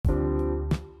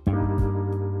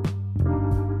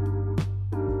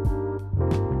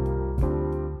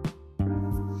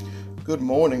Good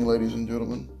morning, ladies and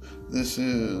gentlemen. This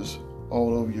is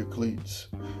All Over Your Cleats.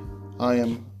 I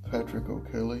am Patrick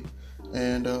O'Kelly,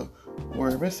 and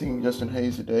we're missing Justin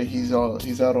Hayes today. He's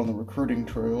out on the recruiting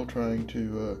trail trying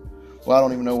to. I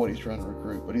don't even know what he's trying to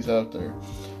recruit, but he's out there,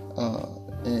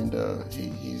 and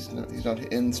he's not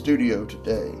in studio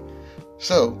today.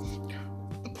 So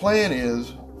the plan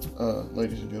is,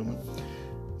 ladies and gentlemen,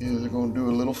 is we're going to do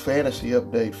a little fantasy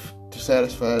update to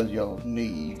satisfy y'all's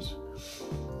needs.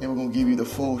 And we're going to give you the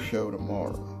full show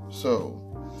tomorrow. So,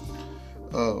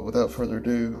 without further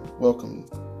ado, welcome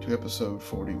to episode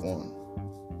 41.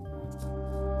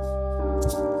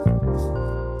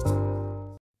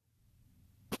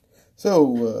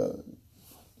 So,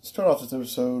 start off this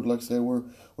episode, like I said, we're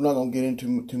not going to get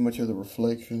into too much of the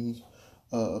reflections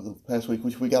of the past week,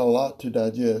 which we got a lot to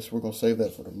digest. We're going to save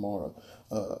that for tomorrow.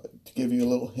 To give you a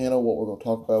little hint of what we're going to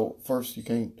talk about, first, you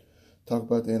can't talk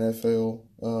about the NFL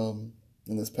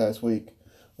in this past week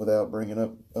without bringing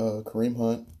up Kareem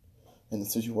Hunt and the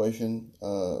situation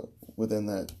within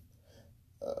that.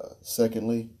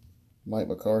 Secondly, Mike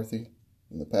McCarthy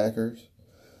and the Packers.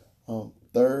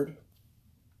 Third,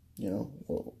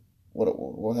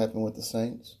 what happened with the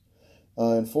Saints.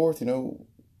 And fourth,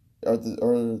 are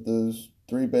those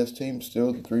three best teams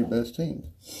still the three best teams?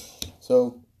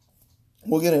 So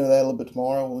we'll get into that a little bit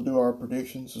tomorrow. We'll do our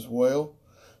predictions as well.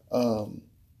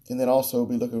 And then also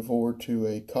be looking forward to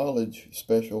a college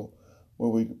special where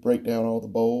we break down all the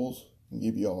bowls and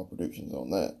give you all our predictions on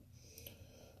that.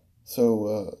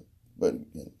 So, but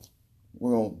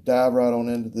we're going to dive right on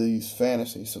into these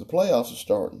fantasies. So the playoffs are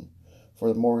starting for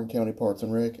the Morgan County Parks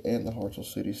and Rec and the Hartselle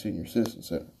City Senior Citizen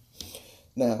Center.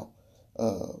 Now,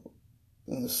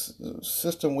 the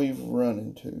system we've run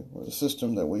into, or the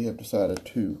system that we have decided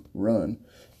to run,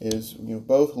 is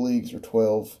both leagues are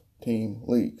 12-team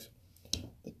leagues.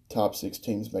 The top 6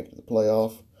 teams make it to the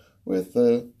playoff, with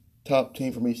the top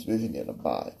team from each division getting a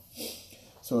bye.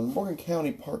 So in Morgan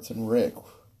County Parks and Rec,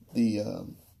 the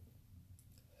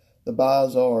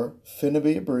byes are Finna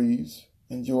Be a Breeze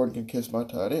and Jordan Can Kiss My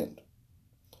Tight End.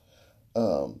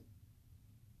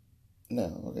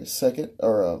 Second,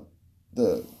 or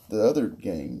the other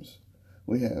games,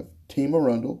 we have Team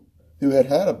Arundel, who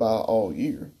had a bye all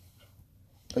year,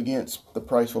 against the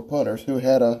Priceville Punters, who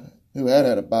had a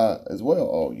bye as well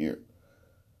all year.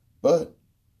 But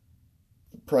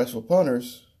the Priceville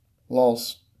Punters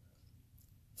lost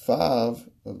 5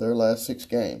 of their last 6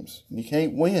 games. And you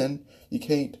can't win, you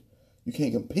can't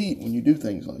compete when you do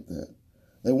things like that.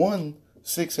 They won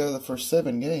 6 out of the first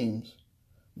 7 games,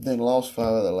 then lost 5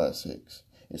 out of the last 6.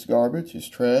 It's garbage, it's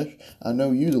trash. I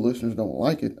know you, the listeners, don't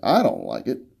like it. I don't like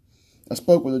it. I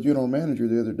spoke with a general manager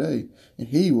the other day, and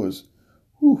he was,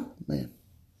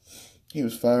 he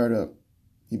was fired up.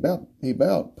 He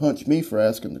about punched me for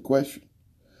asking the question.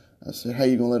 I said, how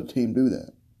you going to let a team do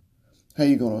that? How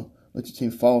you going to let your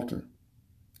team falter?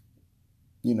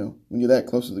 When you're that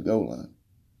close to the goal line.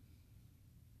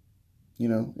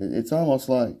 It's almost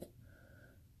like,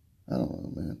 I don't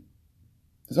know, man.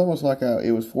 It's almost like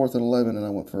it was 4th and 11 and I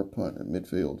went for a punt at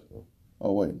midfield.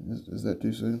 Oh, wait, is that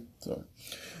too soon? Sorry.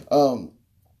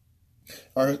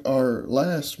 Our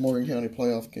last Morgan County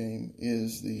playoff game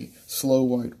is the Slow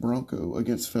White Bronco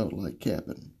against Felt Like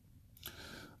Cap'n.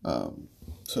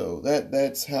 So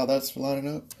that's how that's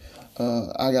lining up.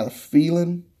 I got a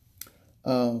feeling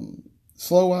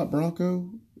Slow White Bronco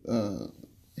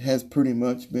has pretty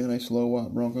much been a Slow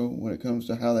White Bronco when it comes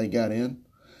to how they got in.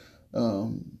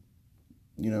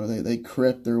 They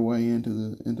crept their way into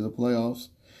the playoffs.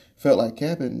 Felt Like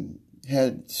Cap'n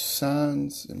had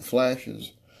signs and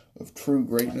flashes of true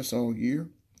greatness all year.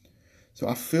 So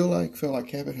I felt like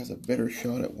Cap'n has a better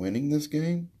shot at winning this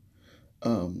game.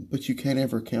 But you can't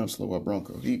ever count Slow White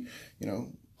Bronco. He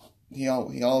all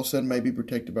of a sudden may be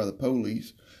protected by the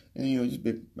police,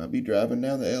 and might be driving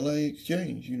down the LA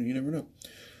Exchange. You never know.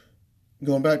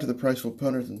 Going back to the Priceville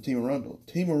Punters and Team Arundel.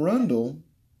 Team Arundel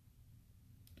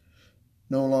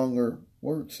no longer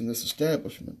works in this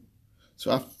establishment.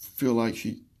 So I feel like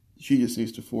she just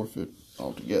needs to forfeit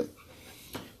altogether.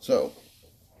 So,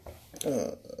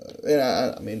 right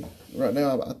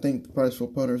now I think the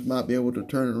Priceville Punters might be able to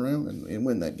turn it around and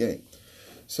win that game.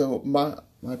 So my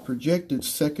projected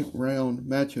second round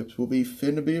matchups will be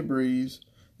Finna Be a Breeze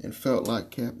and Felt Like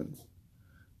Cap'n.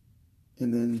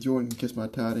 And then Jordan Can Kiss My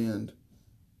Tight End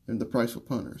and the Priceville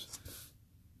Punters.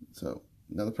 So,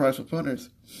 now the Priceville Punters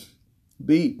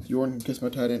beat Jordan Can Kiss My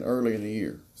Tight End early in the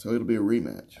year. So it'll be a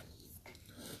rematch.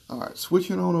 Alright,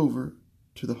 switching on over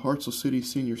to the Hartselle City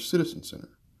Senior Citizen Center.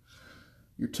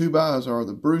 Your 2 byes are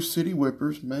the Bruce City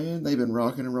Whippers. Man, they've been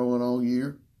rocking and rolling all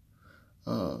year.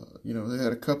 They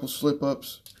had a couple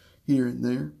slip-ups here and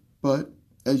there. But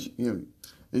as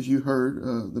you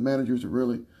heard, the manager's a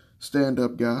really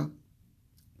stand-up guy.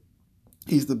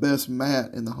 He's the best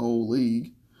Matt in the whole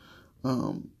league.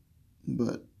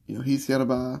 But he's got a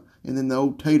bye, and then the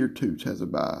old Tater Toots has a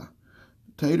bye.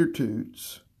 Tater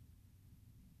Toots,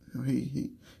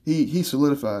 he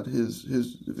solidified his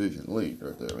division lead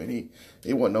right there. I mean,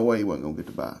 it wasn't no way he wasn't gonna get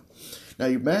the bye. Now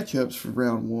your matchups for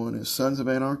round one is Sons of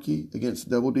Anarchy against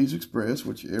Double D's Express,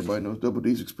 which everybody knows Double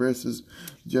D's Express is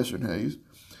Jester and Hayes,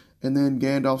 and then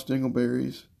Gandalf's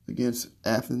Dingleberries against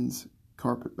Athens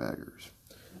Carpetbaggers.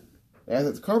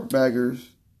 Athens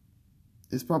Carpetbaggers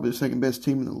is probably the second best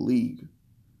team in the league,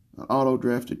 an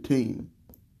auto-drafted team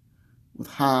with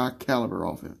high caliber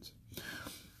offense.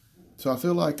 So I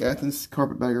feel like Athens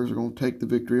Carpetbaggers are going to take the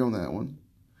victory on that one.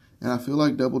 And I feel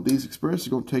like Double D's Express is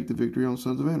going to take the victory on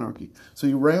Sons of Anarchy. So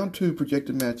your round two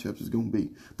projected matchups is going to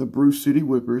be the Bruce City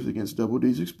Whippers against Double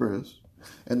D's Express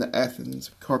and the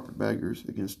Athens Carpetbaggers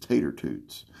against Tater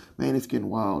Toots. Man, it's getting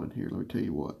wild in here, let me tell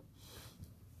you what.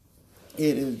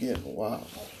 It is getting wild.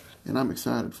 And I'm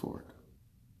excited for it.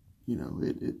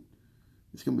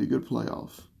 It's going to be a good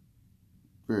playoff.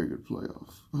 Very good playoff.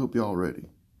 I hope y'all ready.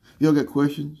 If y'all got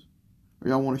questions or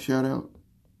y'all want to shout out,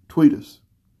 tweet us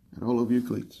at All of You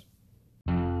Cleats.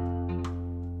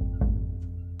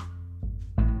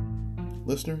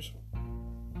 Listeners,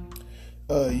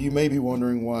 you may be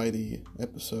wondering why the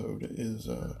episode is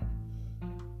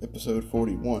episode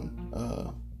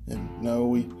 41. And no,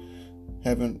 we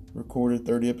haven't recorded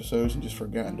 30 episodes and just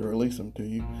forgotten to release them to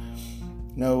you.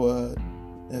 No,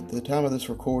 at the time of this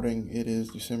recording, it is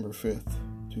December 5th,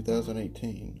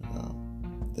 2018.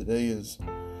 Today is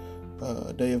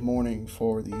a day of mourning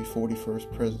for the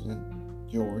 41st President,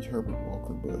 George Herbert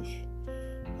Walker Bush.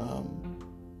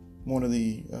 One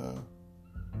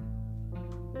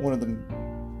of the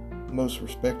most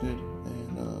respected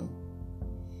and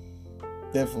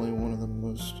definitely one of the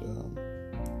most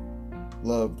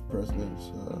loved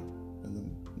presidents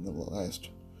in the last,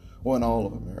 in all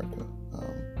of America.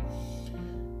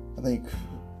 I think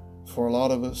for a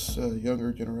lot of us,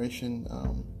 younger generation,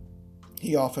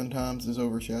 he oftentimes is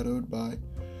overshadowed by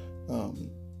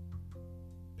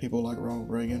people like Ronald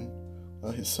Reagan,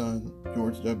 his son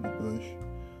George W. Bush,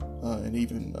 and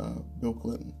even Bill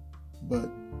Clinton.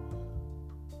 But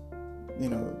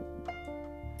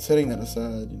setting that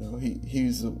aside,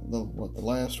 he's the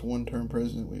last one-term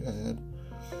president we've had.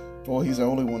 Well, he's the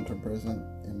only one-term president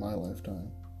in my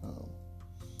lifetime.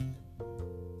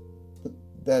 But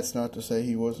that's not to say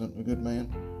he wasn't a good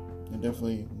man. It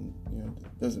definitely,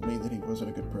 doesn't mean that he wasn't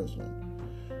a good president.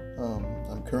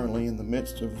 I'm currently in the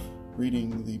midst of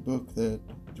reading the book that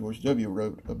George W.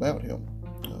 wrote about him,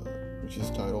 which is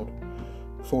titled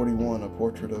 41, A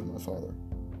Portrait of My Father.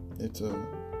 It's a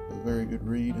very good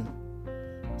read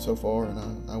so far, and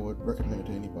I would recommend it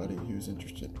to anybody who's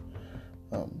interested.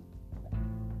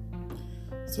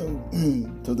 So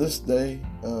this day,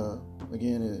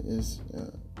 again, is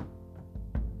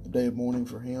a day of mourning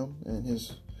for him and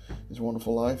his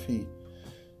wonderful life. He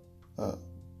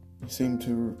seemed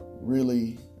to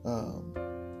really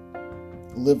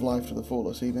live life to the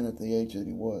fullest, even at the age that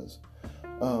he was.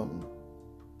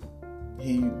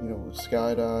 He, would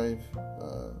skydive.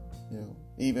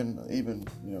 Even in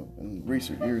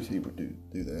recent years he would do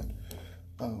that.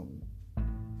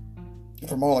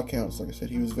 From all accounts, like I said,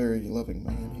 he was a very loving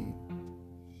man.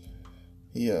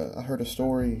 I heard a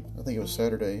story, I think it was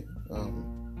Saturday,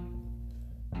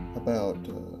 about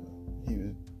he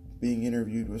was being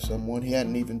interviewed with someone. He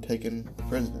hadn't even taken the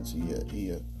presidency yet.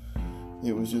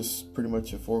 It was just pretty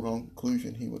much a foregone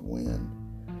conclusion he would win.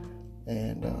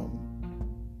 And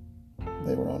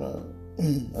they were on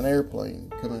an airplane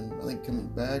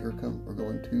coming back or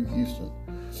going to Houston.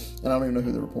 And I don't even know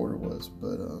who the reporter was,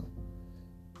 but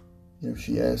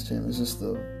she asked him, "Is this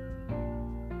the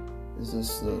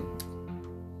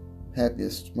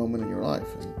happiest moment in your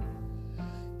life?" And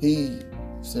he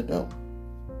said no.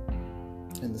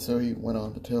 And so he went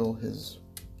on to tell his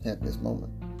happiest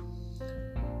moment.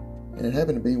 And it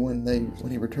happened to be when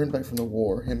he returned back from the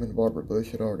war. Him and Barbara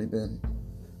Bush had already gotten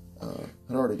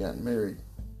married,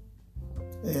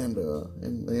 and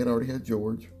they had already had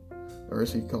George, or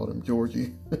as he called him,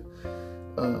 Georgie.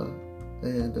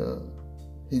 And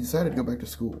he decided to go back to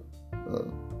school.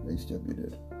 HW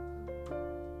did,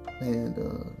 and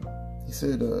he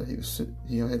said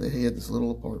he had this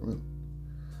little apartment,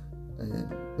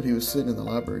 but he was sitting in the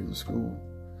library of the school,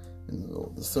 and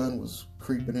the sun was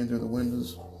creeping in through the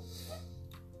windows.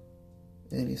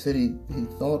 And he said he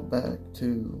thought back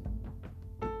to,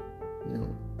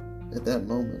 at that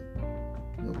moment,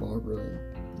 Barbara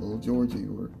and little Georgie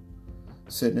were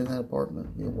sitting in that apartment,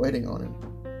 waiting on him.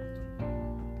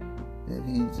 And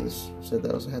he just said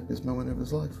that was the happiest moment of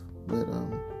his life. That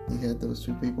he had those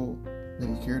two people that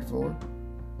he cared for,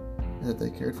 and that they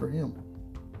cared for him.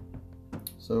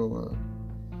 So,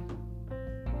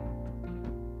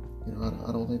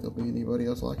 I don't think there'll be anybody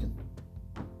else like him.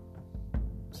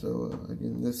 So,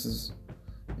 again, this is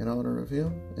in honor of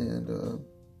him, and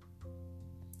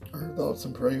our thoughts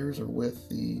and prayers are with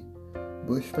the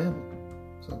Bush family.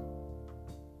 So.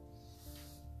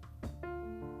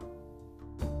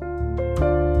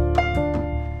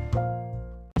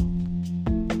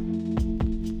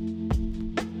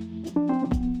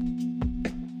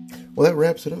 Well, that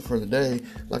wraps it up for the day.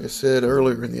 Like I said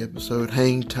earlier in the episode,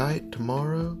 hang tight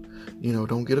tomorrow.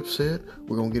 Don't get upset.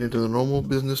 We're going to get into the normal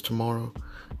business tomorrow.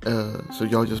 So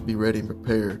y'all just be ready and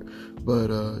prepared. But,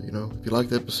 if you like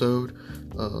the episode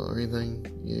or anything,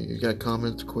 you got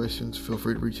comments, questions, feel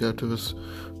free to reach out to us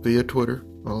via Twitter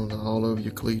on the All Over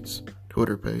Your Cleats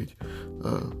Twitter page.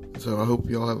 So I hope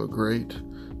y'all have a great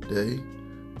day,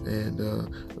 and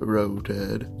roll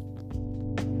tide.